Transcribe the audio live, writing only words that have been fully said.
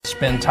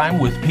spend time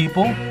with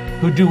people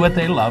who do what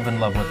they love and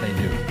love what they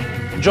do.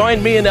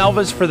 Join me and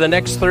Elvis for the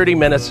next 30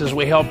 minutes as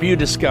we help you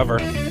discover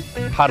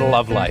how to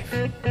love life.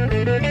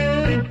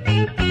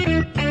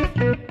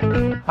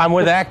 I'm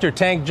with actor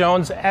Tank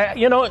Jones.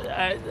 You know,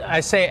 I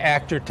say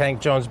actor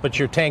Tank Jones, but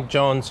you're Tank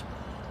Jones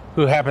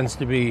who happens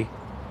to be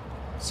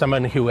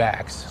someone who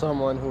acts.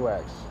 Someone who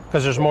acts.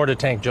 Because there's more to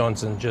Tank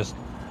Jones than just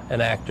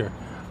an actor.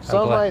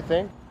 Some might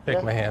think.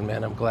 Shake my hand,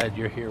 man. I'm glad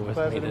you're here with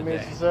me today. Pleasure to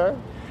meet you, sir.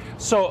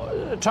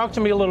 So, talk to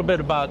me a little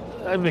bit about,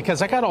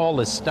 because I got all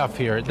this stuff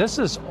here. This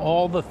is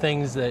all the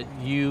things that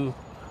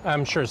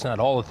I'm sure it's not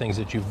all the things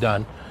that you've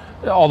done.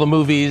 All the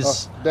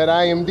movies. That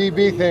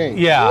IMDb thing.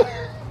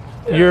 Yeah.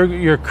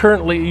 You're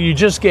currently, you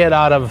just get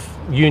out of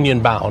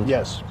Union Bound.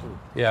 Yes.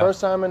 Yeah. First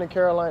time in the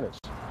Carolinas.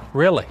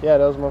 Really? Yeah,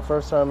 that was my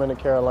first time in the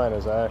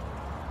Carolinas.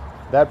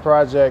 That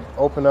project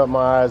opened up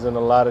my eyes in a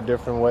lot of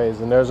different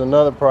ways. And there's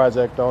another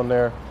project on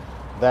there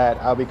that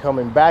I'll be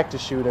coming back to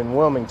shoot in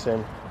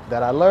Wilmington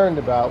that I learned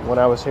about when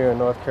I was here in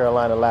North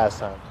Carolina last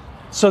time.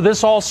 So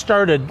this all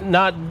started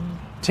not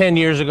 10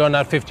 years ago,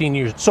 not 15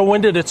 years. So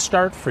when did it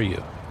start for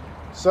you?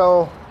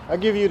 So I'll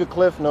give you the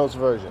Cliff Notes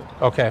version.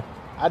 Okay.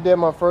 I did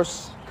my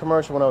first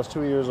commercial when I was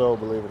 2 years old,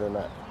 believe it or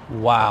not.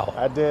 Wow.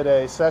 I did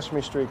a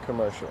Sesame Street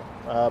commercial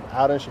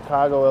out in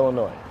Chicago,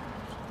 Illinois.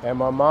 And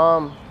my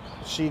mom,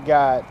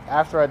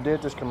 after I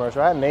did this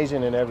commercial, I had an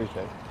agent and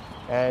everything.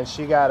 And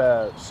she got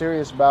a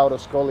serious bout of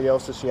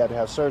scoliosis. She had to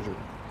have surgery.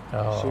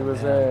 Oh, she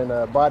was man. in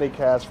a body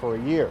cast for a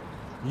year.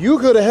 You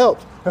could have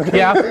helped.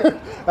 Yeah.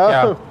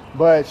 Yeah.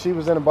 But she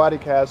was in a body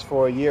cast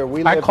for a year.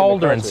 I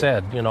called her and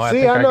said, you know, I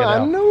think I could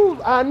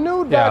help. I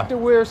knew Yeah. Dr.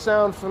 Weir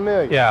sounded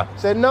familiar. Yeah.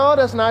 Said, no,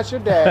 that's not your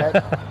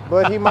dad,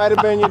 but he might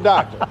have been your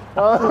doctor.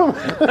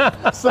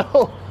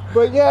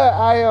 But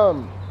yeah,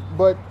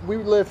 but we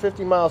live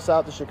 50 miles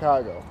south of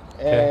Chicago,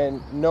 and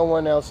no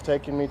one else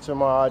taking me to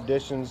my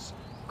auditions,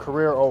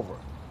 career over.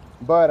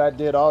 But I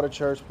did all the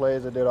church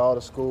plays, I did all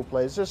the school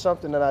plays. It's just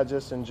something that I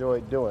just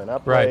enjoyed doing. I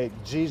played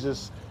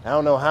Jesus, I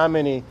don't know how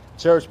many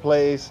church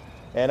plays,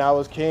 and I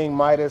was King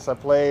Midas. I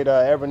played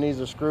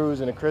Ebenezer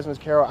Scrooge in A Christmas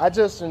Carol. I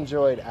just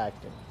enjoyed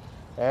acting.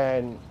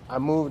 And I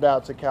moved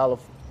out to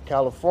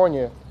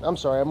California. I'm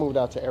sorry, I moved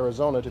out to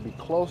Arizona to be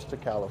close to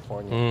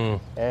California.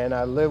 And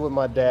I lived with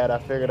my dad. I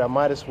figured I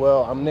might as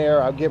well. I'm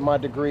there, I'll get my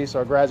degree.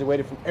 So I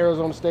graduated from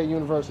Arizona State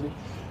University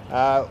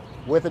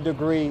with a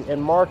degree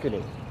in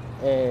marketing.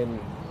 And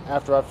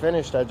after I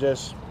finished, I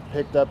just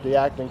picked up the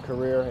acting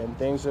career, and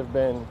things have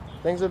been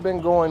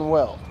going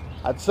well.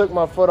 I took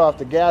my foot off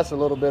the gas a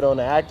little bit on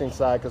the acting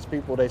side because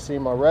people, they see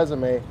my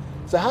resume.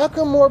 So how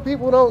come more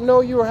people don't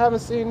know you or haven't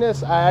seen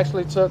this? I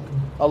actually took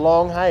a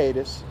long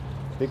hiatus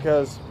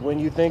because when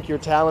you think you're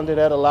talented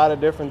at a lot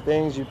of different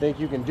things, you think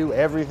you can do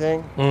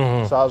everything.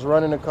 So I was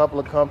running a couple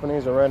of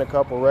companies, I ran a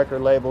couple of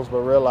record labels, but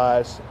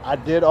realized I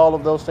did all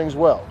of those things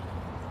well,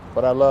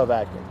 but I love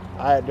acting.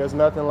 There's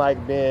nothing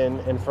like being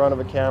in front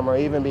of a camera,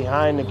 even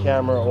behind the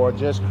camera, or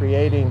just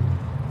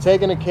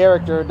taking a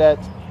character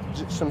that's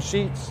some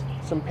sheets,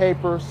 some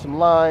paper, some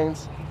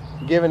lines,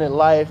 giving it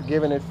life,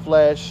 giving it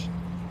flesh,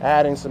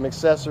 adding some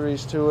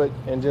accessories to it,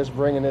 and just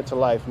bringing it to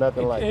life.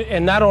 Nothing like it.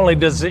 And not only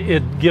does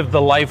it give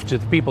the life to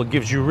the people,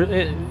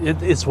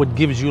 it's what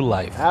gives you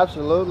life.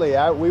 Absolutely.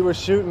 We were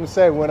shooting,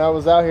 when I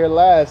was out here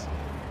last,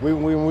 we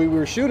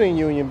were shooting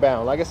Union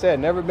Bound. Like I said,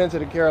 never been to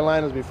the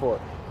Carolinas before.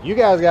 You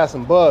guys got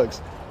some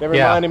bugs. That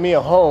reminded me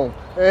of home.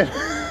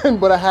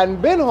 But I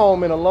hadn't been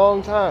home in a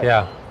long time.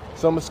 Yeah.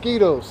 So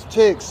mosquitoes,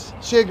 ticks,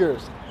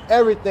 chiggers,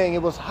 everything.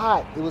 It was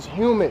hot. It was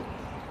humid.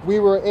 We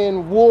were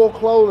in wool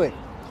clothing.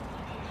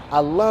 I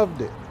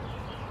loved it.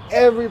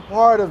 Every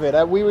part of it.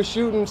 We were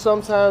shooting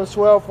sometimes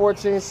 12,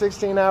 14,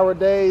 16-hour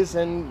days,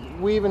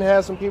 and we even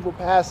had some people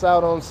pass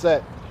out on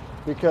set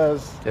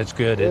because it's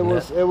good, it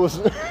was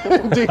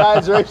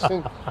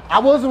dehydration. I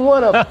wasn't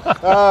one of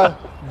them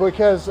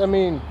because, I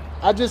mean,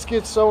 I just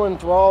get so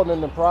enthralled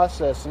in the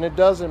process, and it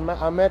doesn't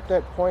matter. I'm at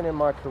that point in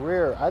my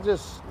career. I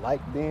just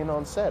like being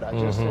on set. I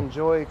just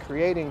enjoy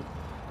creating,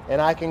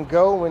 and I can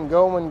go and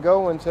go and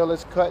go until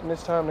it's cut and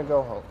it's time to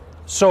go home.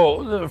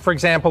 So, for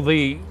example,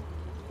 the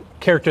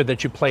character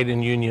that you played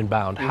in Union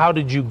Bound, how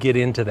did you get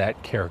into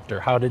that character?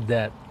 How did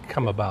that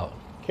come about?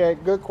 Okay,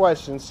 good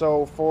question.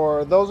 So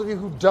for those of you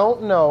who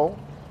don't know,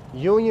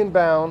 Union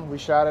Bound, we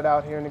shot it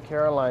out here in the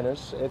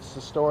Carolinas. It's the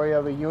story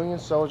of a Union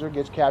soldier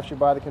gets captured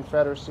by the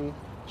Confederacy,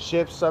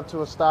 ships up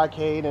to a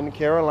stockade in the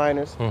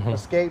Carolinas,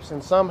 escapes,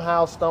 and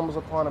somehow stumbles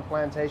upon a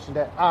plantation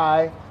that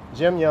I,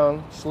 Jim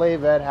Young, slave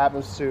vet,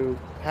 happens to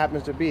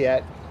be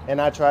at, and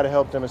I try to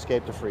help them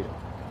escape to freedom.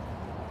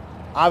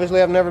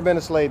 Obviously, I've never been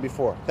a slave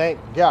before. Thank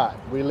God.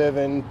 We live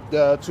in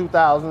the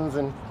 2000s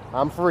and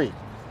I'm free.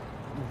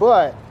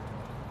 But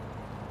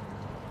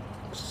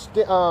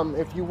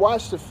if you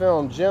watch the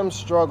film, Jim's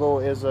struggle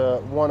is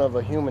one of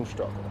a human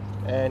struggle.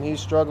 And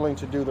he's struggling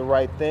to do the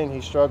right thing.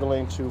 He's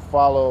struggling to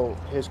follow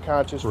his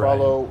conscience,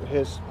 follow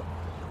his...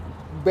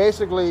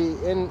 Basically,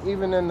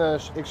 even in the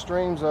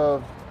extremes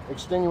of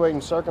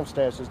extenuating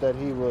circumstances that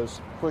he was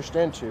pushed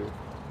into,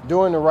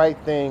 doing the right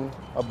thing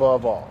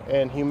above all,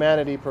 and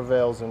humanity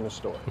prevails in the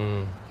story.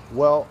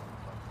 Well,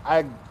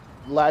 I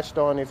latched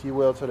on, if you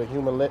will, to the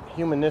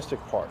humanistic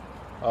part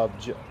of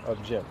Jim.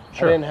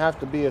 Sure. I didn't have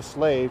to be a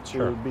slave to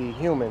Sure. be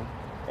human,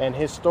 and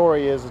his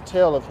story is a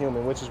tale of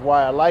human, which is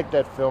why I like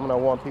that film and I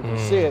want people to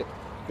see it,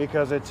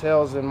 because it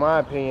tells, in my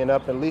opinion,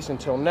 up at least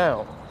until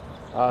now,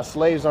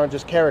 slaves aren't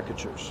just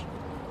caricatures.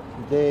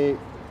 They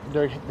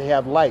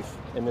have life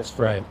in this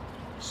film. Right.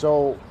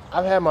 So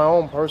I've had my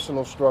own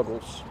personal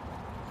struggles,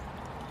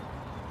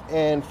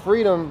 and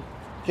freedom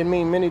can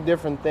mean many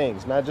different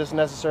things, not just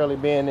necessarily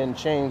being in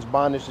chains,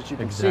 bondage that you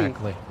can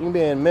Exactly. see. You can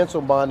be in mental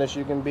bondage,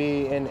 you can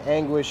be in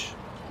anguish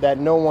that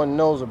no one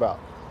knows about.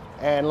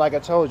 And like I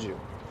told you,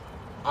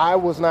 I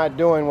was not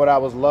doing what I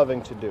was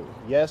loving to do.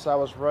 Yes, I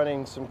was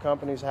running some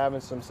companies, having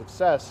some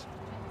success,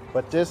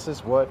 but this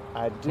is what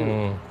I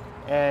do.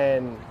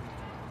 And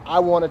I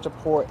wanted to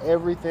pour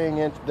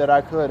everything that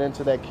I could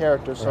into that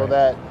character so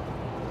that,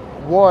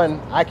 one,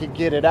 I could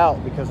get it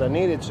out because I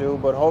needed to,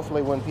 but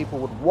hopefully when people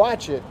would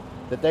watch it,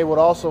 that they would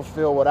also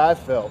feel what I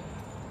felt.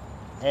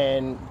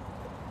 And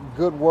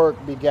good work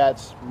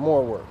begats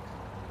more work.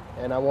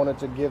 And I wanted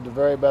to give the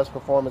very best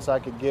performance I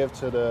could give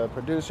to the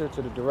producer,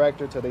 to the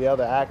director, to the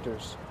other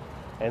actors.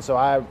 And so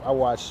I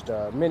watched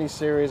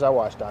miniseries, I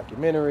watched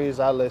documentaries,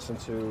 I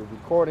listened to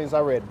recordings, I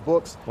read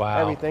books, Wow.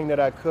 everything that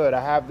I could. I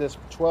have this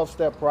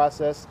 12-step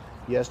process,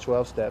 yes,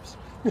 12 steps,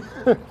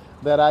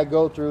 that I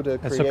go through to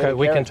That's create okay. a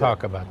We can character.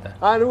 talk about that.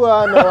 I know,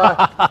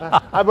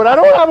 but I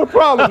don't have a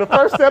problem. The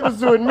first step is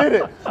to admit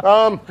it.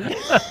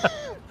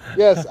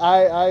 Yes,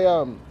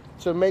 I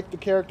to make the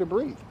character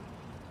breathe.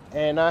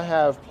 And I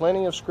have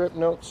plenty of script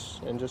notes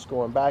and just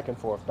going back and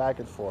forth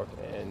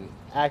and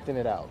acting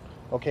it out.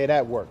 Okay,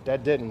 that worked.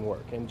 That didn't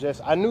work. And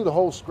just, I knew the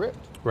whole script.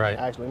 Right.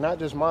 Actually, not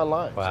just my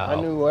lines. Wow. I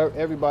knew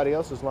everybody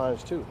else's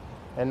lines too.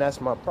 And that's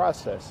my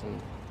process.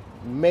 And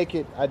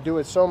I do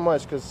it so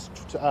much because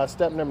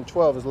step number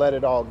 12 is let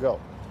it all go.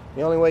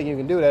 The only way you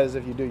can do that is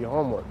if you do your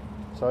homework.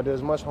 So I do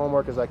as much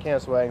homework as I can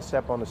so I can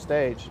step on the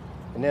stage,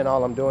 and then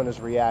all I'm doing is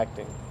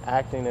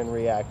acting and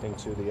reacting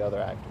to the other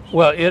actors.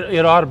 Well,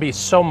 it ought to be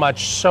so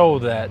much so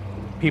that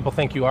people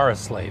think you are a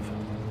slave.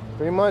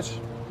 Pretty much.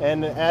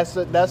 And that's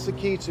the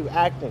key to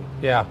acting.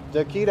 Yeah,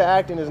 The key to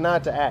acting is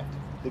not to act.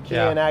 The key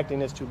Yeah. in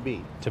acting is to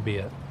be. to be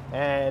it.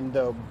 And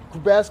the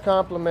best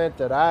compliment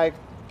that I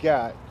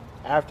got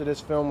after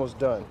this film was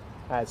done,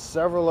 I had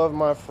several of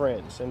my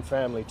friends and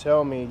family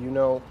tell me,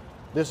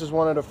 this is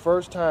one of the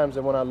first times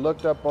that when I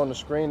looked up on the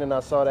screen and I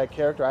saw that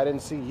character, I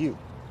didn't see you.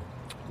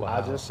 Wow.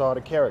 I just saw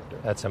the character.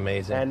 That's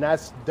amazing. And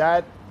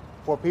that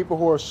for people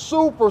who are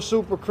super,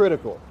 super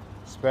critical,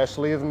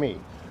 especially of me,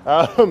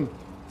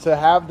 to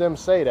have them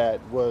say that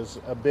was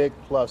a big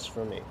plus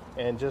for me.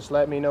 And just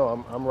let me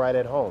know I'm right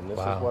at home. This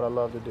Wow. is what I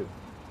love to do.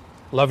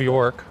 Love your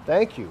work.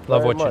 Thank you.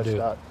 Love very what you much, do.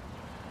 Doc.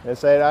 And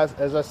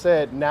as I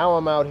said, now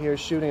I'm out here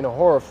shooting a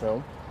horror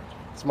film.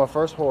 It's my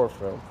first horror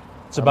film.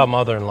 It's about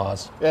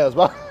mother-in-laws. Yeah, it's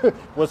about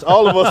what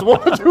all of us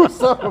want to do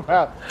something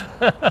about.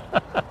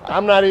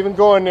 I'm not even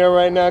going there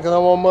right now because I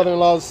want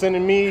mother-in-law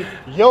sending me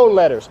your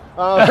letters.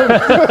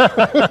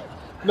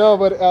 No,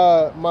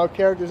 but my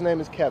character's name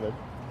is Kevin,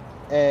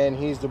 and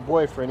he's the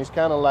boyfriend. He's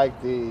kind of like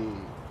the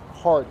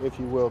heart, if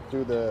you will,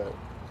 through the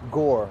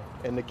gore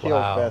and the kill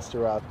Wow. fest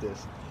throughout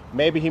this.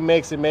 Maybe he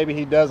makes it, maybe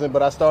he doesn't,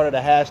 but I started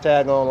a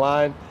hashtag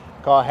online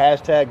called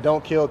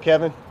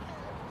 #Don'tKillKevin.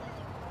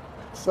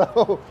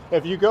 So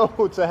if you go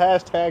to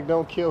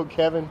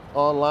 #Don'tKillKevin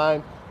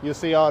online, you'll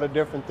see all the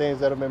different things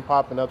that have been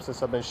popping up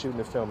since I've been shooting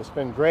the film. It's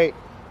been great.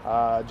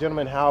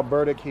 Gentleman Hal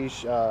Burdick,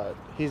 he's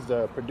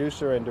the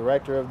producer and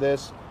director of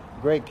this.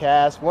 Great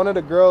cast. One of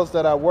the girls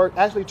that I worked,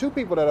 actually two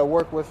people that I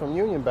worked with from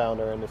Union Bound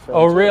are in the film.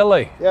 Oh, too.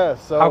 really? Yeah.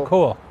 So How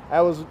cool. it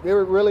was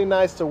really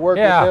nice to work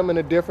Yeah. with them in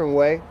a different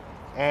way.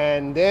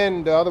 And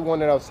then the other one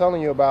that I was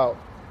telling you about,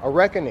 A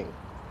Reckoning.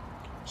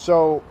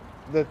 So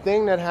the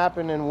thing that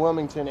happened in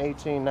Wilmington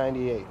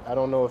 1898, I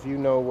don't know if you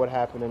know what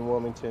happened in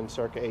Wilmington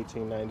circa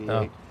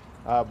 1898,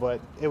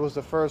 but it was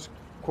the first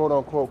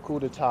quote-unquote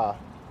coup d'etat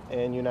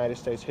in United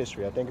States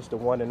history. I think it's the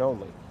one and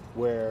only,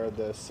 where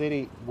the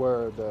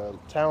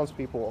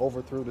townspeople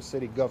overthrew the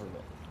city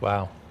government.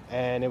 Wow.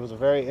 And it was a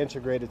very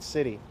integrated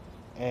city.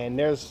 And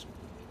there's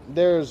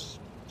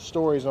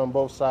stories on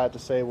both sides to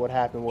say what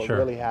happened, what Sure.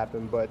 really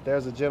happened. But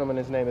there's a gentleman,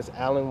 his name is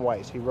Alan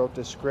Weiss. He wrote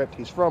this script.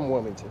 He's from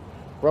Wilmington.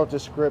 Wrote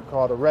this script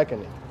called A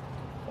Reckoning.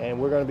 And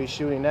we're going to be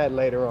shooting that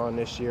later on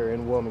this year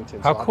in Wilmington.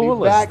 How I'll be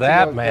cool is back to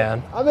that, North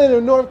man? I've been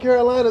in North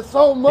Carolina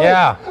so much.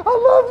 Yeah. I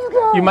love you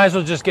guys. You might as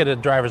well just get a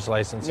driver's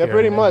license Yeah, here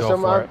pretty and much. go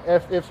for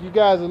it. If you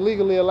guys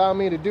legally allow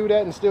me to do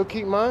that and still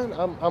keep mine,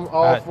 I'm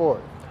all right. for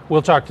it.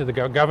 We'll talk to the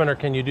governor.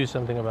 Can you do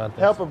something about this?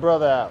 Help a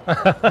brother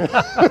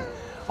out.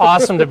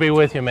 Awesome to be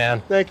with you,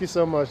 man. Thank you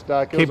so much,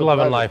 Doc. It Keep was a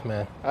loving pleasure. life,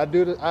 man.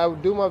 I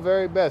would do my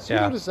very best. You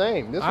Yeah. do the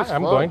same. This was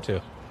I'm fun. going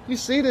to. You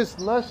see this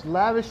lush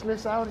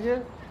lavishness out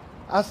here?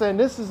 I said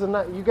this is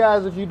you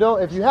guys. If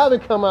you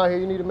haven't come out here,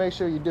 you need to make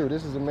sure you do.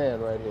 This is a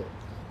man right here.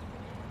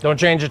 Don't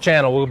change the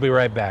channel. We'll be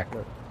right back.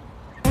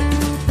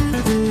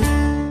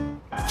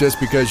 Just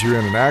because you're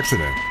in an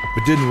accident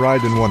but didn't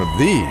ride in one of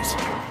these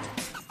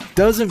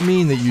doesn't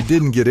mean that you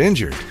didn't get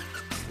injured.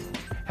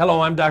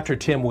 Hello, I'm Dr.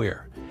 Tim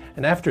Weir,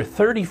 and after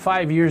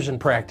 35 years in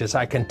practice,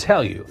 I can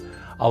tell you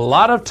a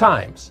lot of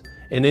times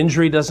an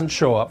injury doesn't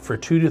show up for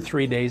 2 to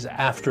 3 days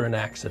after an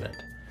accident.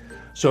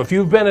 So if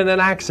you've been in an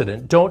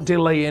accident, don't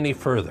delay any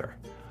further.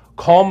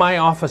 Call my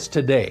office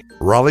today.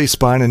 Raleigh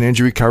Spine and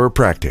Injury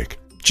Chiropractic.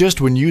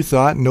 Just when you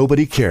thought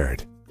nobody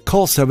cared.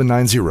 Call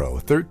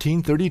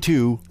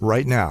 790-1332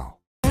 right now.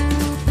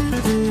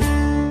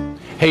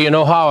 Hey, you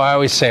know how I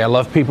always say I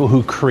love people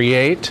who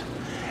create,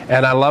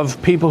 and I love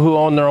people who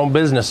own their own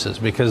businesses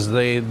because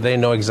they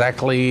know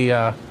exactly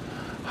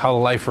how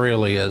life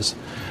really is.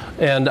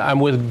 And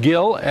I'm with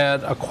Gil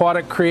at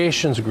Aquatic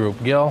Creations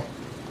Group. Gil?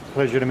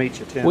 Pleasure to meet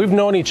you, Tim. We've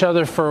known each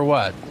other for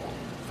what,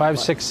 5,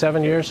 6,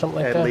 7 years,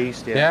 something like that? At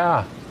least,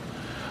 yeah.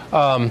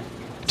 Yeah.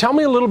 Tell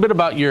me a little bit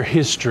about your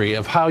history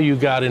of how you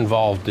got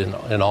involved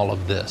in all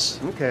of this.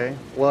 Okay.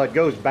 Well, it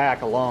goes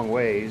back a long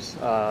ways.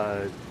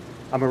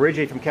 I'm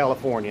originally from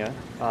California.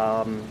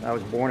 I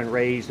was born and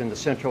raised in the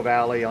Central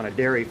Valley on a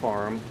dairy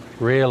farm.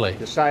 Really?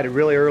 Decided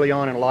really early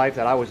on in life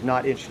that I was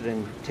not interested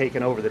in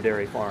taking over the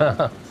dairy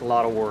farm. It's a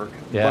lot of work.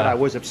 Yeah. But I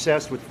was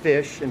obsessed with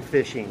fish and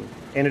fishing.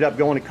 Ended up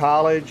going to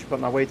college, put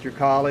my way through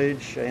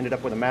college. I ended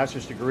up with a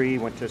master's degree,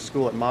 went to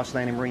school at Moss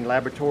Landing Marine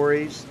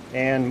Laboratories.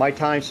 And my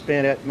time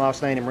spent at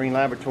Moss Landing Marine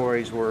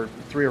Laboratories were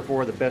 3 or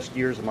 4 of the best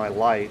years of my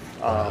life.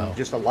 Wow.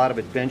 Just a lot of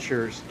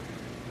adventures.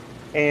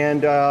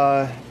 And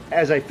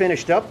as I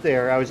finished up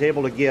there, I was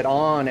able to get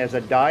on as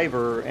a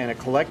diver and a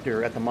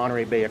collector at the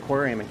Monterey Bay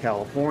Aquarium in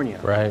California.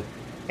 Right.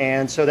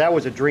 And so that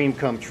was a dream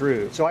come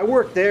true. So I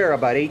worked there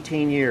about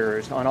 18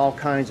 years on all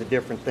kinds of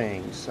different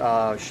things.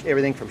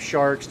 Everything from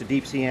sharks to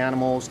deep sea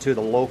animals to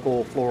the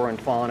local flora and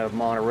fauna of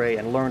Monterey,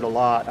 and learned a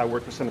lot. I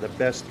worked with some of the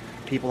best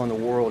people in the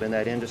world in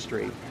that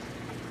industry.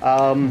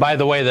 By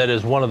the way, that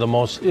is one of the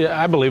most,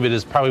 I believe it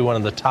is probably one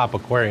of the top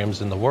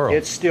aquariums in the world.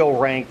 It's still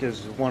ranked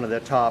as one of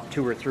the top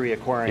 2 or 3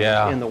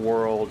 aquariums in the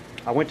world.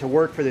 I went to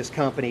work for this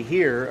company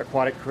here,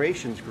 Aquatic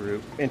Creations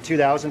Group. In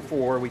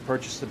 2004, we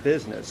purchased the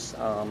business.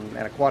 And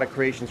Aquatic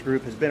Creations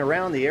Group has been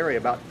around the area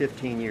about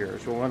 15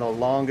 years. We're one of the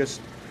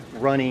longest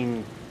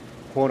running,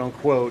 quote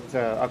unquote,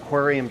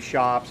 aquarium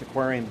shops,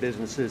 aquarium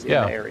businesses in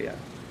the area.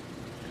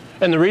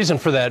 And the reason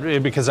for that,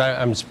 because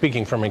I'm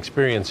speaking from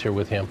experience here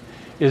with him,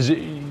 is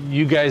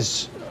you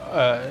guys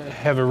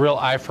have a real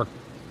eye for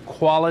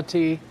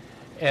quality,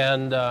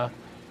 and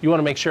you want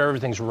to make sure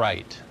everything's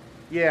right.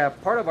 Yeah,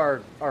 part of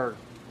our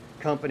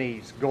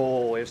company's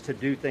goal is to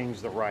do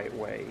things the right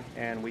way,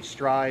 and we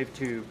strive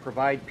to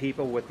provide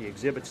people with the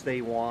exhibits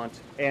they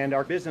want. And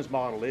our business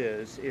model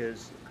is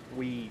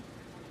we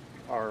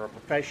are a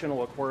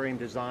professional aquarium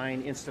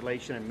design,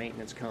 installation, and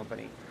maintenance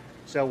company.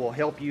 So we'll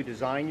help you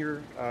design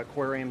your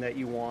aquarium that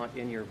you want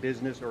in your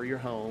business or your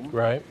home.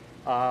 Right.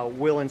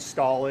 We'll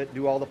install it,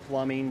 do all the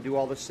plumbing, do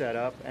all the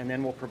setup, and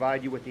then we'll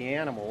provide you with the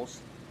animals.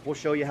 We'll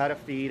show you how to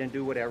feed and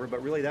do whatever,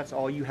 but really that's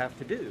all you have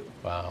to do.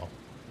 Wow.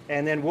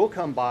 And then we'll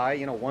come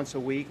by, once a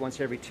week, once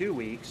every 2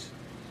 weeks,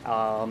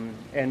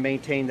 and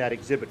maintain that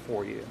exhibit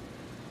for you.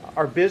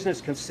 Our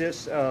business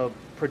consists of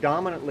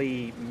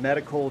predominantly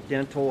medical,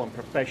 dental, and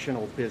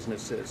professional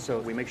businesses. So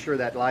we make sure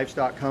that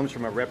livestock comes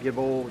from a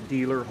reputable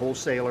dealer,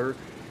 wholesaler,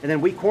 and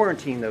then we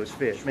quarantine those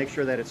fish, make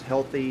sure that it's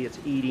healthy, it's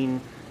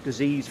eating,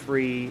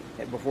 disease-free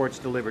before it's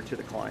delivered to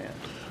the client.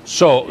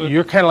 So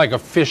you're kind of like a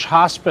fish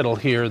hospital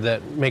here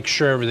that makes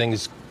sure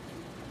everything's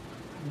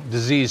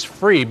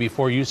disease-free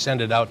before you send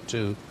it out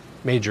to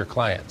major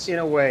clients. In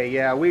a way,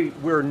 yeah.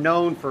 We're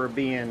known for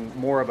being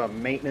more of a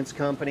maintenance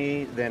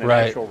company than an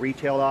actual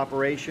retail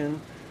operation,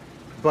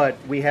 but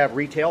we have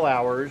retail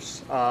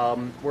hours.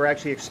 We're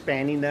actually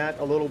expanding that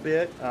a little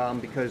bit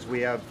because we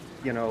have,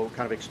 kind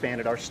of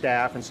expanded our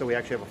staff, and so we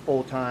actually have a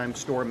full-time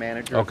store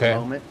manager at the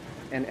moment.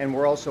 And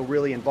we're also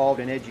really involved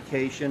in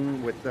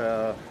education with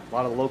a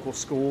lot of the local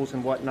schools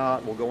and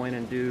whatnot. We'll go in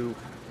and do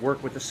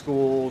work with the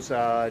schools,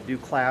 do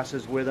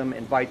classes with them,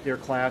 invite their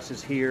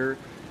classes here.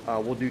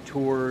 We'll do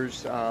tours.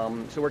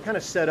 So we're kind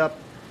of set up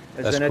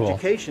as an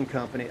education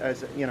company,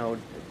 as to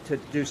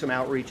do some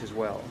outreach as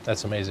well.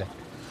 That's amazing.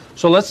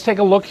 So let's take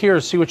a look here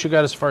and see what you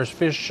got as far as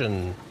fish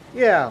and...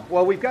 Yeah,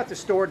 well, we've got the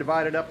store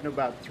divided up into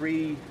about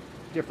 3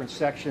 different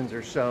sections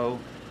or so.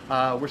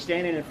 We're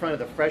standing in front of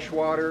the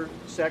freshwater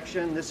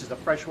section. This is the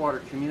freshwater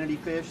community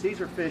fish. These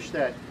are fish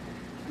that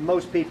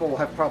most people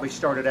have probably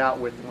started out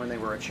with when they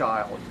were a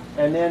child.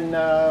 And then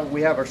we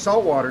have our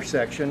saltwater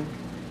section,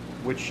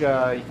 which you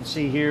can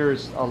see here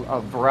is a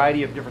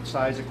variety of different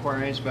size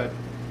aquariums, but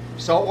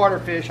saltwater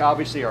fish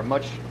obviously are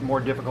much more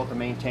difficult to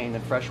maintain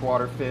than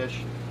freshwater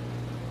fish.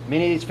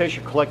 Many of these fish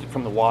are collected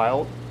from the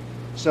wild.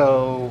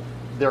 So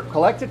they're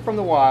collected from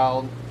the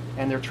wild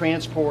and they're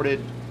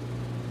transported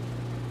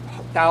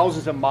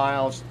thousands of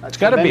miles. It's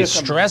got to be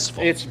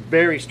stressful. It's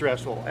very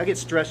stressful. I get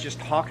stressed just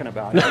talking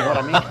about it, you know what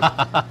I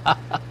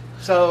mean?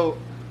 So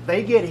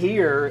they get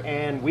here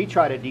and we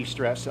try to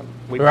de-stress them.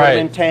 We put them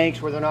in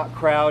tanks where they're not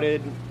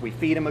crowded, we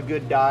feed them a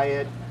good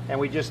diet, and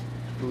we just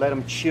let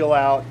them chill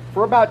out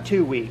for about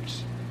 2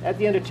 weeks. At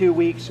the end of 2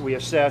 weeks, we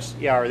assess,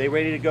 yeah, are they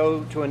ready to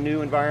go to a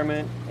new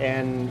environment?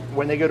 And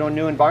when they go to a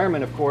new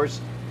environment, of course,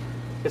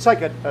 it's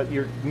like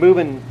you're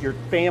moving your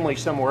family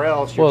somewhere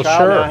else. Your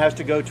child now has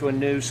to go to a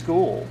new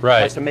school.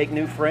 Right. Has to make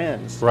new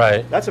friends.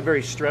 Right. That's a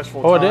very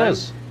stressful time. time. It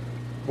is.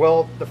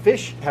 Well, the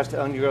fish has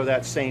to undergo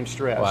that same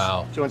stress.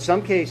 Wow. So in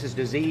some cases,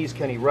 disease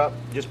can erupt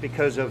just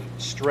because of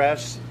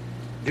stress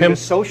due to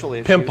social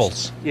issues.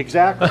 Pimples.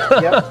 Exactly.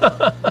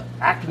 Yep.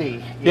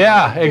 Acne.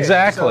 Yeah,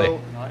 exactly.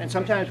 So, and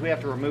sometimes we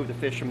have to remove the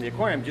fish from the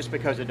aquarium just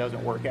because it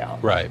doesn't work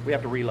out. Right. We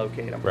have to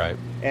relocate them. Right.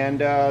 And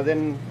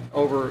then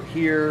over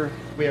here,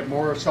 we have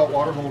more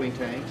saltwater holding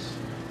tanks.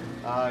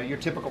 Your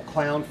typical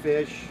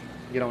clownfish,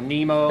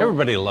 Nemo.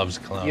 Everybody loves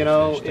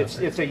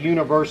clownfish. It's a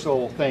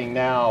universal thing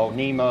now.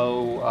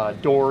 Nemo,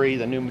 Dory,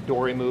 the new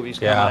Dory movie's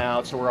coming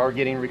out. So we're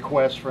getting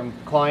requests from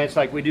clients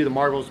like we do the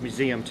Marvel's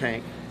Museum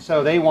tank.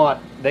 So they're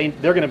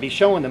going to be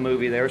showing the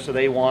movie there, so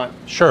they want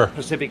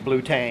Pacific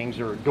blue tangs,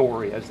 or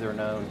Dory as they're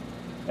known.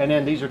 And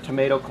then these are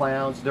tomato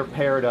clowns. They're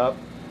paired up.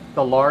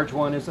 The large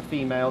one is the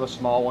female, the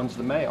small one's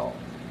the male.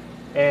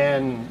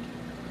 And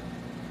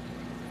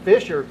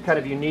fish are kind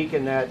of unique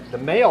in that the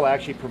male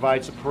actually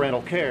provides the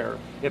parental care.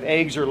 If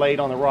eggs are laid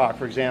on the rock,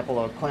 for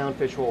example, a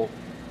clownfish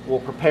will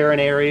prepare an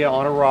area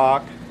on a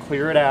rock,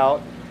 clear it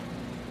out.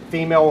 The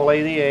female will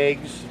lay the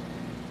eggs,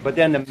 but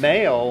then the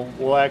male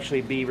will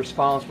actually be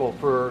responsible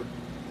for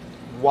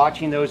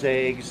watching those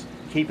eggs,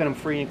 keeping them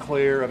free and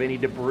clear of any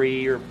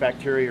debris or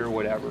bacteria or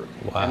whatever.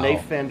 Wow. And they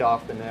fend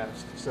off the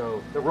nest.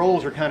 So the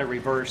roles are kind of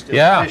reversed in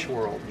the fish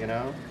world,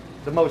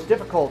 The most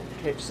difficult,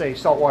 say,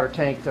 saltwater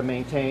tank to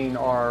maintain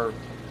are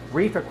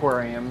reef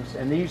aquariums,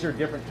 and these are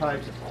different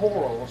types of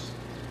corals.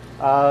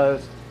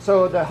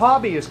 So the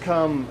hobby has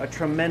come a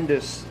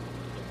tremendous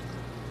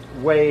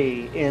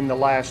way in the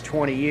last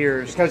 20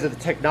 years because of the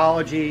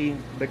technology,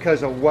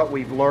 because of what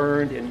we've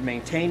learned in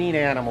maintaining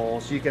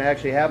animals. You can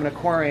actually have an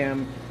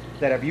aquarium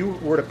that if you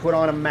were to put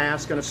on a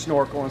mask and a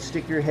snorkel and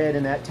stick your head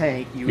in that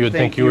tank, you would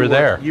think you were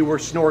there. You were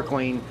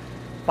snorkeling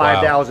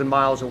 5,000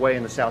 miles away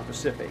in the South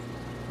Pacific,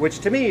 which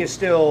to me is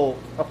still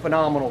a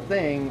phenomenal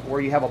thing, where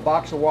you have a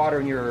box of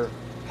water in your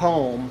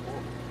home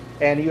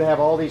and you have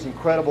all these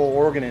incredible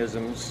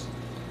organisms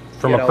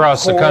from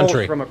across the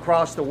country, from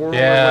across the world.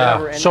 Yeah.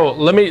 Or whatever. So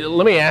let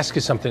me ask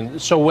you something.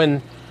 So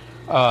when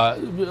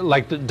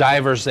like the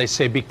divers, they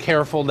say be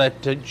careful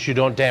that you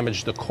don't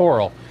damage the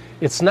coral.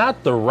 It's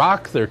not the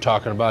rock they're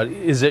talking about,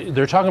 is it?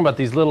 They're talking about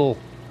these little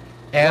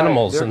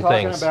animals and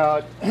things. They're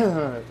talking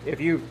about if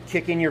you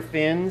kick in your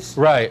fins,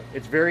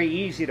 it's very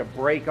easy to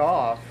break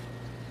off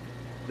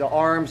the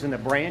arms and the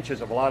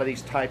branches of a lot of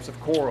these types of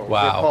corals.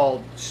 Wow. They're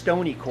called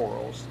stony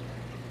corals.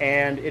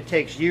 And it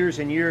takes years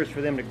and years for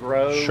them to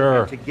grow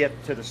and to get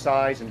to the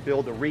size and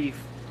build the reef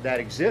that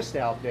exists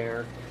out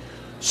there.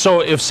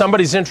 So if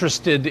somebody's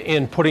interested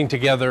in putting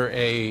together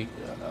a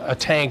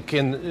tank,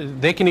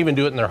 and they can even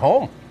do it in their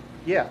home.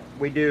 Yeah,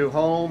 we do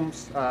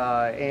homes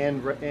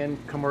and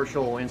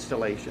commercial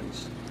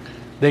installations.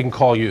 They can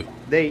call you.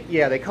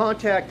 They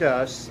contact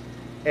us,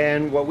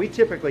 and what we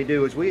typically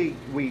do is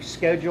we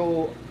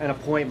schedule an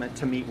appointment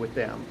to meet with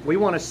them. We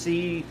want to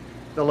see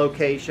the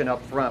location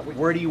up front.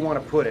 Where do you want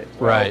to put it?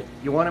 Right.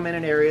 You want them in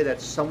an area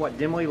that's somewhat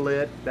dimly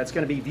lit, that's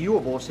going to be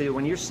viewable, so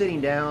when you're sitting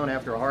down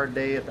after a hard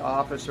day at the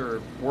office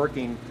or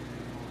working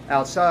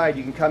outside,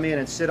 you can come in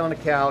and sit on the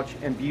couch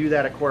and view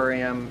that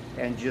aquarium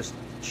and just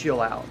chill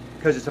out,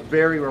 because it's a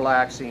very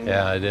relaxing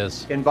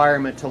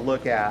environment to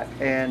look at.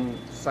 And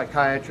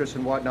psychiatrists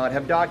and whatnot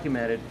have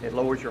documented it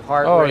lowers your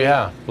heart rate.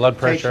 Blood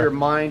pressure. Takes your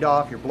mind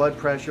off, your blood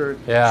pressure.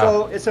 Yeah.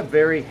 So it's a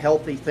very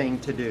healthy thing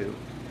to do.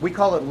 We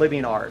call it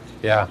living art.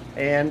 Yeah.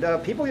 And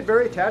people get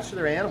very attached to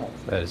their animals.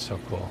 That is so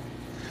cool.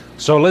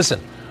 So listen,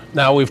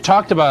 now we've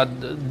talked about I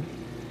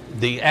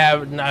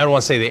don't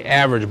want to say the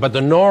average, but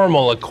the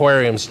normal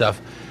aquarium stuff.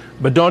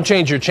 But don't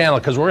change your channel,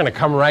 because we're going to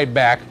come right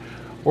back.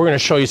 We're going to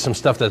show you some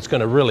stuff that's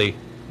going to really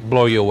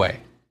blow you away.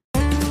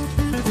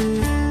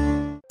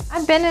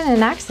 I've been in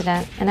an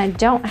accident and I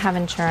don't have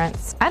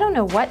insurance. I don't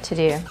know what to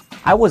do.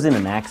 I was in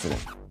an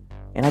accident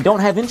and I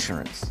don't have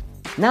insurance.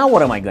 Now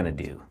what am I going to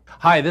do?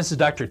 Hi, this is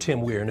Dr.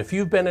 Tim Weir, and if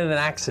you've been in an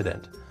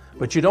accident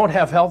but you don't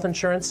have health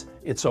insurance,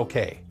 it's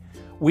okay.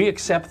 We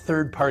accept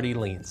third-party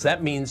liens.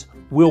 That means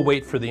we'll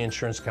wait for the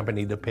insurance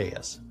company to pay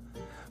us.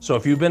 So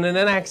if you've been in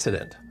an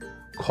accident,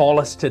 call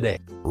us today.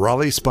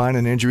 Raleigh Spine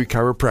and Injury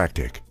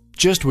Chiropractic.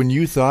 Just when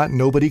you thought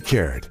nobody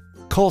cared.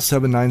 Call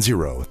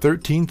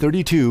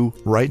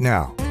 790-1332 right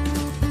now.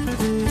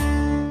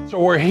 So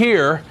we're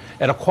here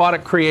at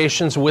Aquatic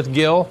Creations with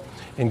Gil.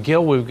 And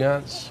Gil, we've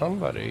got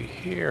somebody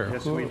here.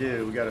 Yes, we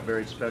do. We got a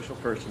very special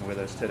person with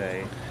us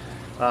today.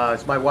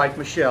 It's my wife,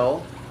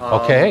 Michelle.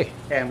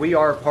 And we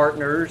are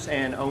partners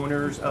and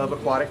owners of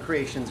Aquatic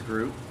Creations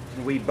Group.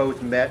 We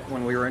both met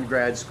when we were in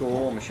grad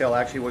school. Michelle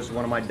actually was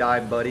one of my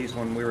dive buddies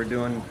when we were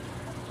doing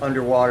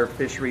underwater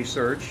fish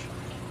research.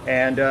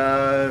 And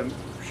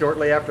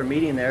shortly after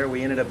meeting there,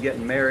 we ended up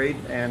getting married,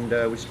 and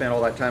we spent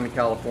all that time in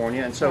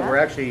California. And so we're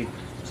actually,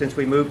 since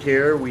we moved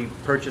here, we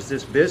purchased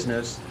this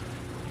business.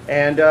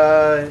 And,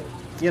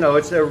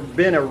 it's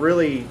been a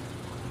really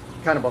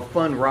kind of a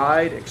fun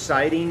ride,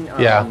 exciting.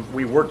 Yeah.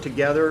 We work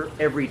together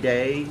every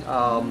day.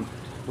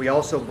 We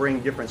also bring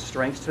different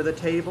strengths to the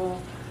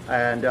table.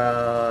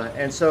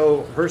 And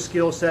so her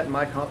skill set and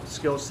my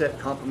skill set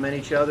complement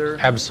each other.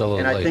 Absolutely.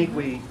 And I think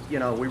we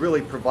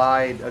really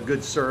provide a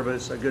good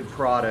service, a good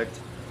product,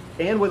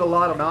 and with a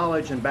lot of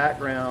knowledge and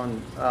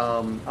background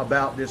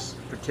about this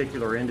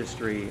particular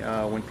industry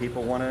when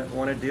people want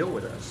to deal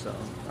with us. So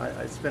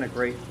it's been a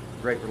great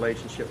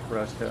relationship for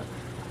us to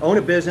own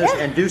a business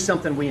and do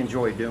something we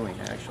enjoy doing,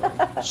 actually.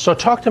 So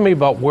talk to me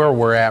about where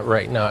we're at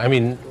right now. I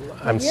mean,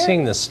 I'm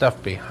seeing this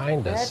stuff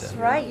behind us. That's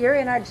right. You're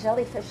in our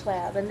jellyfish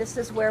lab, and this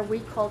is where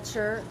we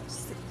culture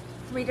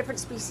 3 different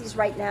species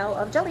right now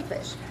of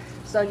jellyfish.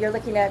 So you're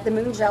looking at the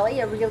moon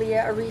jelly,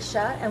 Aurelia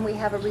aurelia, and we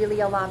have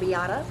Aurelia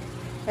labiata.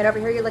 And over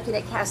here you're looking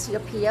at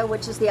Cassiopeia,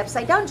 which is the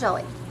upside down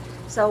jelly.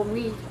 So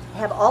we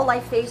have all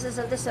life phases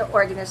of this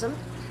organism.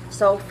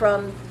 So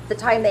from the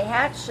time they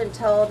hatch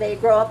until they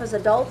grow up as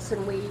adults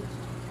and we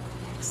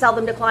sell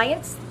them to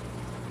clients.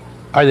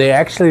 Are they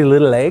actually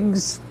little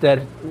eggs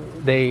that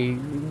they...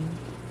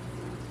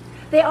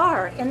 They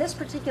are. In this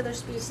particular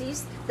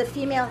species, the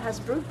female has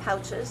brood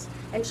pouches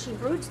and she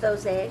broods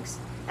those eggs,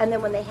 and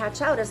then when they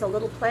hatch out as a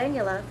little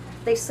planula,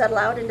 they settle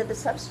out into the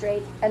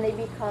substrate and they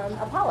become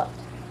a polyp.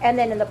 And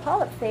then in the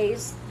polyp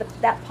phase,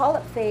 that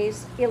polyp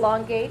phase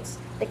elongates,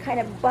 they kind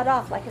of bud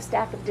off like a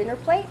stack of dinner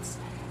plates,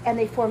 and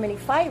they form an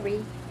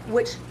ephyrae,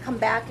 which come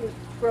back and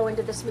grow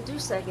into this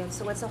medusa again.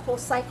 So it's a whole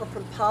cycle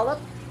from polyp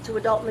to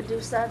adult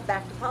medusa,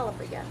 back to polyp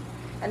again.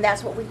 And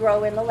that's what we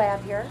grow in the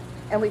lab here.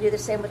 And we do the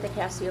same with the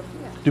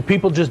Cassiopeia. Do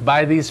people just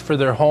buy these for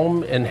their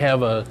home and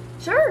have a...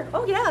 Sure.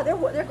 Oh yeah,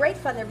 they're great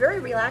fun. They're very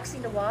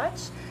relaxing to watch.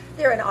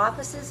 They're in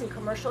offices and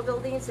commercial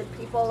buildings, and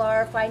people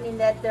are finding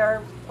that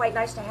they're quite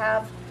nice to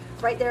have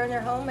right there in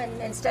their home,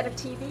 and instead of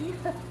TV,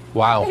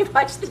 Wow. they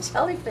watch the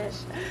jellyfish.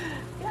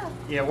 Yeah.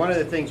 Yeah, one of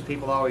the things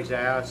people always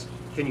ask,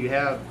 can you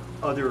have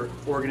other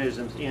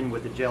organisms in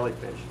with the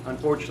jellyfish?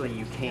 Unfortunately,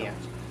 you can't.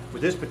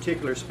 With this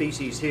particular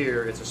species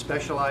here, it's a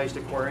specialized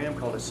aquarium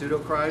called a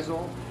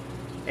pseudochrysal,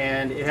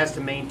 and it has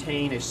to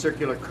maintain a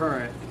circular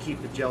current to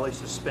keep the jelly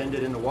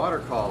suspended in the water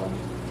column.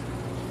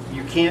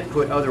 You can't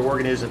put other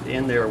organisms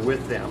in there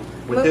with them.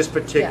 With this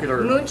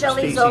particular moon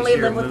jellies species only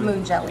here, live with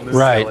moon jellies.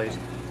 Right. jellies.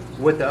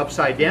 With the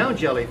upside down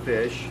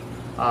jellyfish,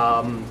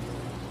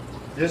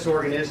 this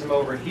organism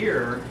over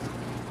here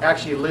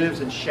actually lives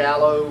in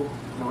shallow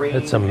marine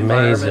That's amazing.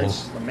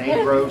 environments, the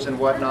mangroves and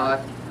whatnot.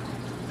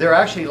 They're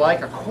actually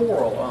like a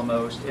coral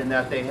almost in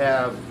that they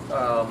have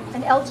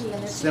An algae in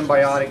their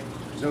symbiotic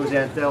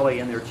zooxanthellae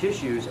in their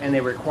tissues, and they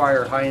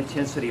require high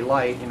intensity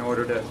light in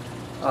order to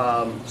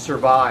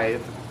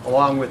survive,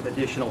 along with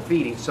additional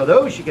feeding. So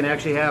those you can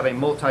actually have a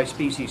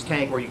multi-species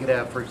tank where you could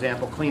have, for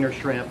example, cleaner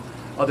shrimp,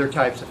 other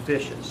types of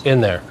fishes in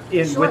there?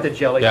 with the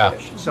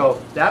jellyfish.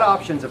 So that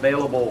option's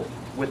available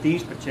with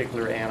these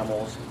particular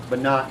animals, but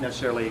not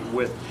necessarily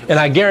with. And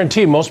I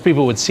guarantee most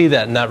people would see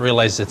that and not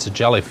realize it's a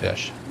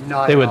jellyfish.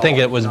 Not They at would think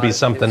all. it would be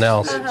something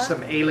else. It's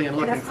some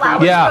alien-looking And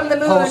flowers Yeah. from the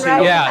moon, Pulsing.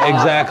 right? Yeah,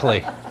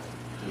 exactly.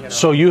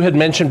 So you had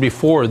mentioned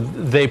before,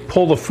 they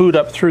pull the food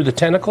up through the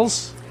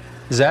tentacles?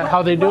 Is that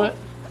how they do it?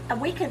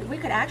 We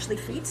could actually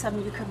feed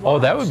some. You could. Oh,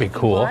 that would watch be if you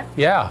cool. want.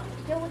 Yeah.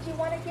 Bill, would you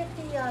want to get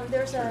the?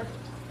 There's a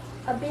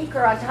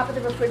beaker on top of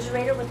the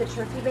refrigerator with a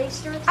turkey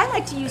baster. I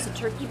like to use a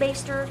turkey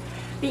baster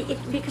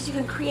because you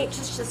can create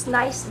just this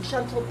nice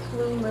gentle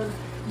plume of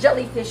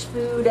jellyfish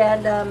food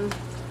and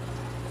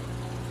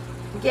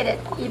get it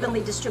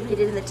evenly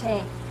distributed in the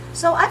tank.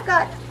 So I've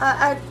got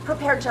a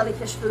prepared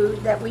jellyfish food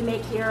that we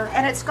make here,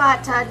 and it's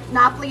got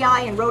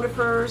nauplii and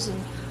rotifers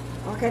and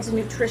all kinds of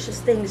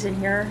nutritious things in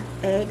here,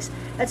 eggs.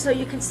 And so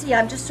you can see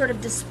I'm just sort of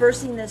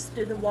dispersing this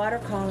through the water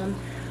column.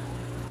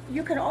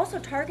 You can also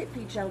target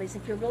feed jellies.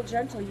 If you're real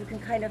gentle, you can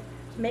kind of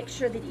make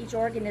sure that each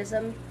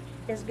organism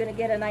is going to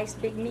get a nice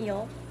big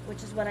meal,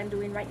 which is what I'm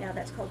doing right now.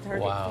 That's called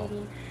target Wow.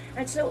 feeding.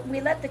 And so we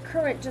let the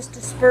current just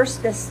disperse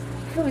this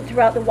food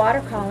throughout the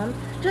water column,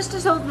 just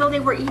as though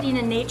they were eating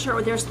in nature,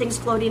 or there's things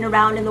floating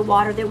around in the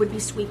water that would be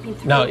sweeping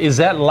through. Now, is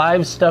that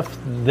live stuff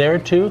there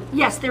too?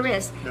 Yes, there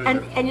is.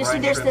 And you see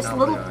brine there's shrimp this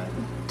little nauplii.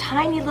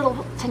 tiny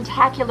little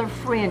tentacular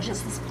fringe.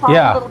 It's this plump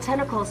Yeah. little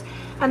tentacles.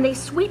 And they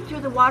sweep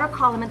through the water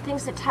column and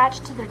things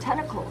attached to their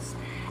tentacles.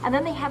 And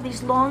then they have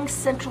these long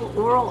central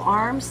oral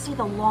arms. See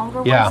the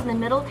longer Yeah. ones in the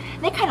middle?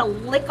 They kind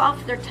of lick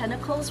off their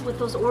tentacles with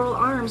those oral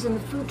arms, and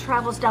the food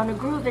travels down a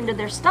groove into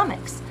their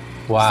stomachs.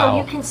 Wow. So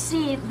you can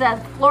see the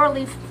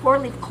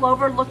four-leaf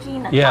clover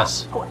looking.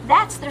 Yes. Oh,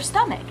 that's their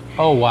stomach.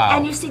 Oh, wow.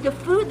 And you see the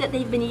food that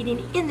they've been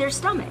eating in their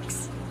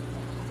stomachs.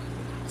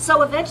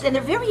 So eventually, and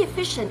they're very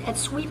efficient at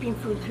sweeping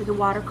food through the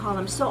water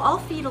column. So I'll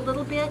feed a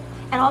little bit,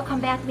 and I'll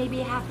come back maybe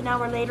a half an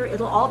hour later.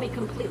 It'll all be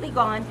completely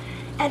gone,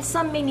 and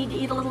some may need to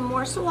eat a little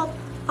more. So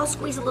I'll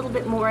squeeze a little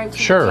bit more into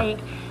Sure. the tank.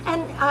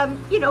 And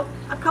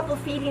a couple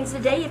feedings a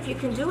day if you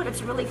can do it.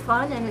 It's really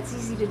fun and it's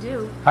easy to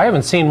do. I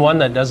haven't seen one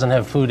that doesn't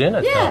have food in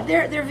it. Yeah,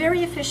 though. they're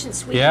very efficient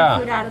sweeping Yeah.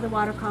 food out of the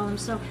water column.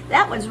 So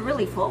that one's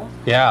really full.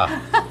 Yeah.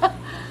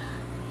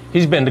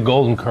 He's been to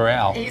Golden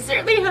Corral. He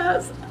certainly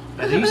has.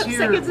 Now, these here,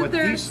 Seconds and what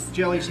thirds. these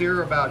jellies here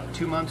are about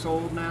 2 months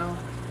old now.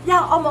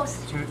 Yeah,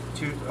 almost.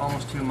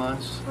 Almost 2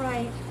 months.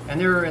 Right. And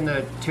they're in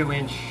the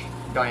 2-inch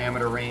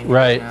diameter range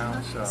Right.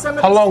 now. So. Some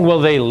of How these- long will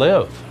they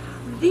live?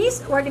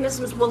 These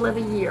organisms will live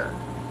a year.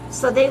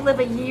 So they live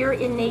a year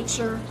in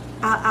nature,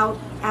 out,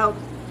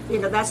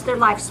 that's their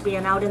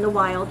lifespan out in the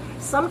wild.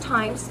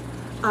 Sometimes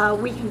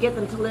we can get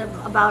them to live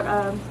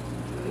about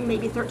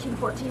maybe 13,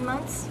 14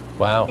 months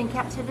Wow. in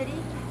captivity.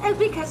 And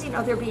because,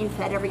 they're being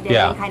fed every day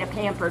Yeah. and kind of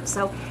pampered.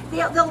 So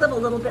they'll live a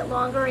little bit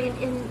longer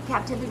in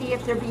captivity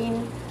if they're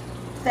being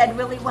fed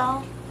really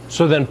well.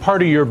 So then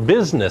part of your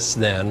business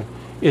then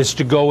is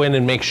to go in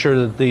and make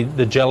sure that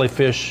the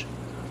jellyfish,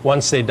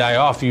 once they die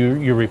off,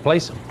 you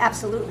replace them.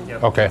 Absolutely.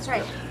 Yep. Okay. That's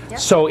right. Yep.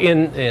 So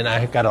and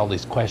I got all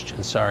these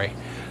questions, sorry.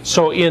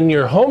 So in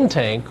your home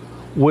tank,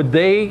 would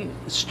they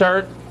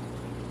start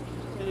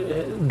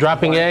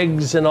dropping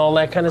eggs and all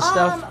that kind of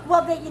stuff?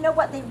 Well, you know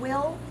what? They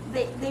will.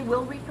 They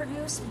will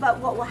reproduce, but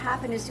what will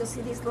happen is you'll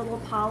see these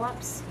little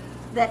polyps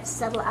that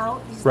settle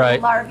out. These Right.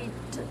 little larvae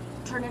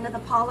turn into the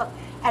polyp,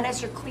 and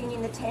as you're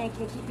cleaning the tank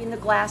and keeping the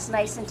glass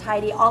nice and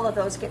tidy, all of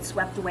those get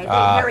swept away.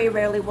 Very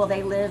rarely will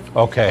they live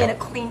Okay. in a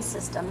clean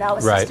system. Now, a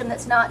Right. system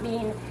that's not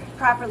being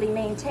properly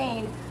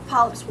maintained,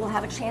 polyps will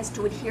have a chance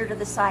to adhere to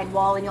the side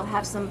wall, and you'll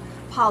have some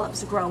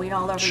polyps growing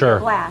all over Sure. your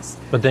glass.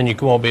 But then you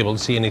won't be able to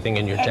see anything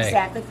in your tank.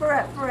 Exactly.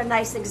 For a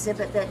nice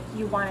exhibit that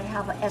you want to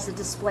have as a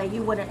display,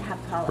 you wouldn't have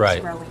polyps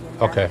Right. growing in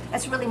there. Okay.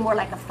 It's really more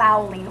like a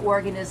fouling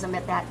organism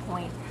at that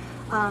point.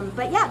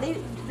 But yeah,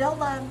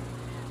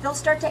 they'll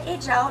start to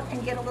age out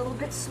and get a little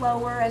bit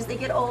slower as they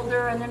get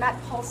older, and they're not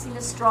pulsing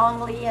as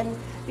strongly. And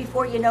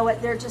before you know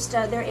it, they're just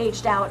they're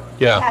aged out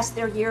Yeah. past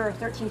their year, or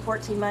 13,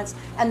 14 months,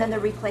 and then they're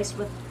replaced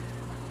with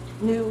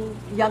new,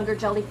 younger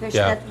jellyfish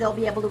Yeah. that they'll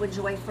be able to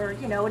enjoy for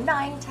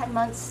 9, 10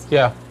 months.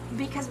 Yeah.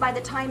 Because by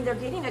the time they're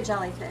getting a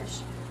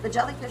jellyfish, the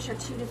jellyfish are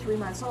 2 to 3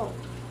 months old.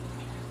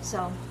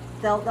 So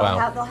they'll Wow.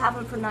 have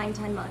them for 9,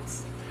 10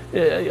 months.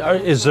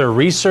 Is there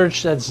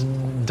research that's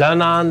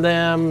done on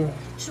them?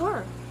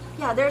 Sure.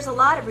 Yeah, there's a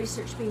lot of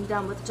research being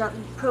done with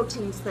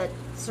proteins that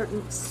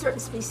certain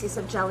species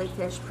of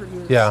jellyfish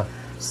produce. Yeah.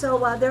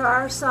 So there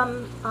are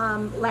some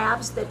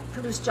labs that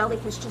produce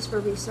jellyfish just for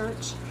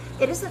research.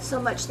 It isn't so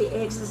much the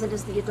eggs as it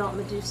is the adult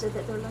medusa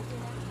that they're looking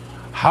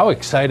at. How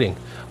exciting.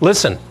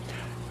 Listen,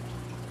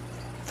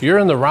 if you're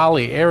in the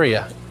Raleigh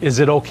area, is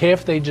it okay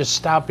if they just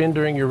stop in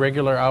during your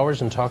regular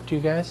hours and talk to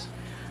you guys?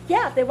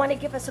 Yeah, if they want to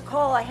give us a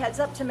call, a heads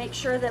up to make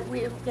sure that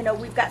we've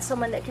got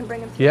someone that can bring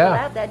them through Yeah. the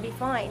lab, that'd be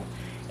fine.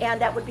 And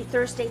that would be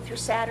Thursday through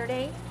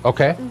Saturday,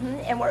 Okay.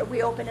 and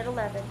we open at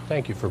 11.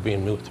 Thank you for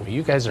being with me.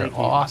 You guys are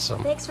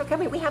awesome. Thanks for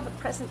coming. We have a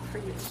present for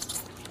you.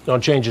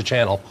 Don't change the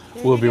channel.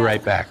 There We'll you be go.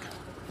 right back.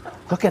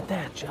 Look at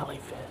that jellyfish.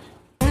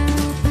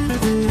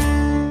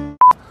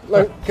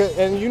 Look,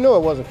 and you know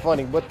it wasn't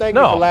funny, but thank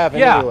you No, for laughing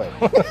yeah. anyway.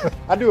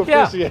 I do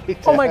Yeah. appreciate it.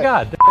 Oh my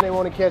God. They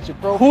want to catch your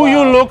profile. Who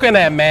you looking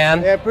at,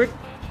 man? Yeah, pretty.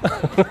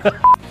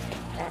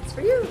 That's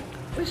for you.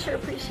 We sure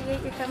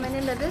appreciate you coming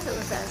in to visit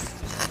with us.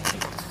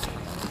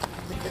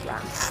 With the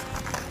rocks.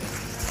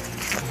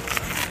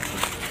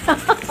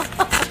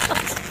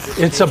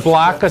 It's a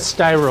block of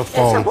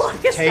styrofoam.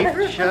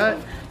 Tape shut.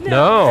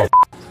 No.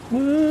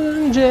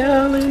 Moon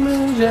jelly,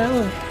 moon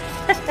jelly.